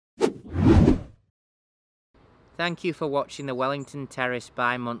Thank you for watching the Wellington Terrace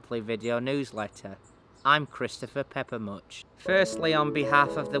bi-monthly video newsletter. I'm Christopher Peppermunsch. Firstly, on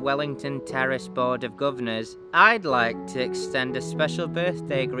behalf of the Wellington Terrace Board of Governors, I'd like to extend a special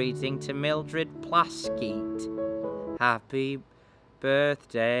birthday greeting to Mildred Plaskett. Happy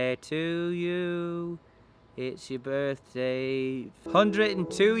birthday to you. It's your birthday.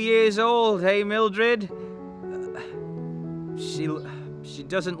 102 years old, hey Mildred? She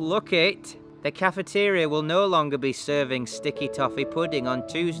doesn't look it. The cafeteria will no longer be serving sticky toffee pudding on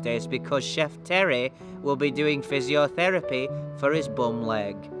Tuesdays because Chef Terry will be doing physiotherapy for his bum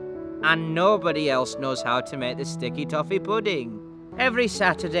leg. And nobody else knows how to make the sticky toffee pudding. Every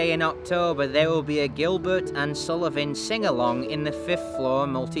Saturday in October there will be a Gilbert and Sullivan sing-along in the 5th floor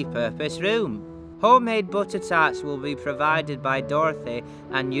multi-purpose room. Homemade butter tarts will be provided by Dorothy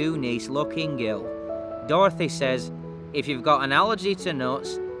and new niece Lookingill. Dorothy says, if you've got an allergy to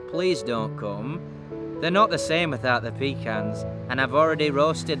nuts, please don't come. They're not the same without the pecans, and I've already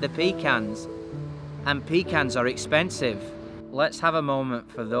roasted the pecans. And pecans are expensive. Let's have a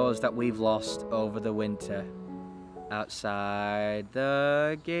moment for those that we've lost over the winter. Outside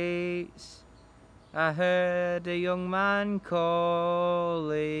the gates, I heard a young man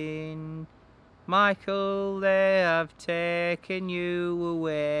calling. Michael, they have taken you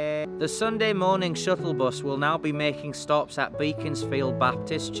away. The Sunday morning shuttle bus will now be making stops at Beaconsfield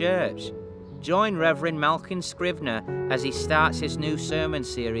Baptist Church. Join Reverend Malkin Scrivener as he starts his new sermon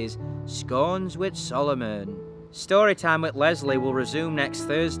series, Scones with Solomon. Storytime with Leslie will resume next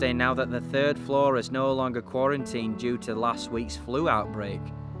Thursday now that the 3rd floor is no longer quarantined due to last week's flu outbreak.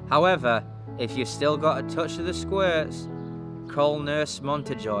 However, if you've still got a touch of the squirts, call Nurse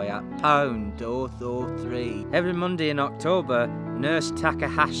Montajoy at #003. Every Monday in October, Nurse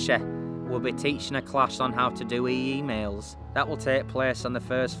Takahashi will be teaching a class on how to do emails. That will take place on the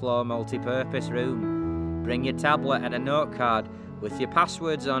 1st floor multi-purpose room. Bring your tablet and a note card with your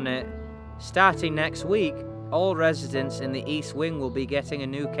passwords on it. Starting next week, all residents in the East Wing will be getting a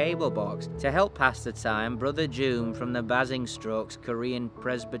new cable box. To help pass the time, Brother Joom from the Basingstrokes Korean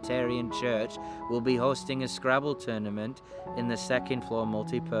Presbyterian Church will be hosting a Scrabble tournament in the 2nd floor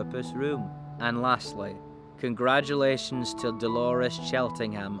multi-purpose room. And lastly, congratulations to Dolores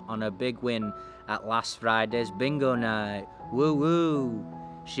Cheltenham on a big win at last Friday's bingo night. Woo woo!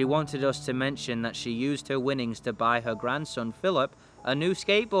 She wanted us to mention that she used her winnings to buy her grandson Philip a new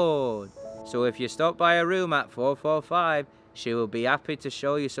skateboard. So if you stop by her room at 445, she will be happy to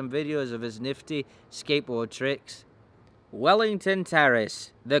show you some videos of his nifty skateboard tricks. Wellington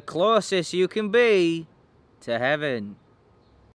Terrace, the closest you can be to heaven.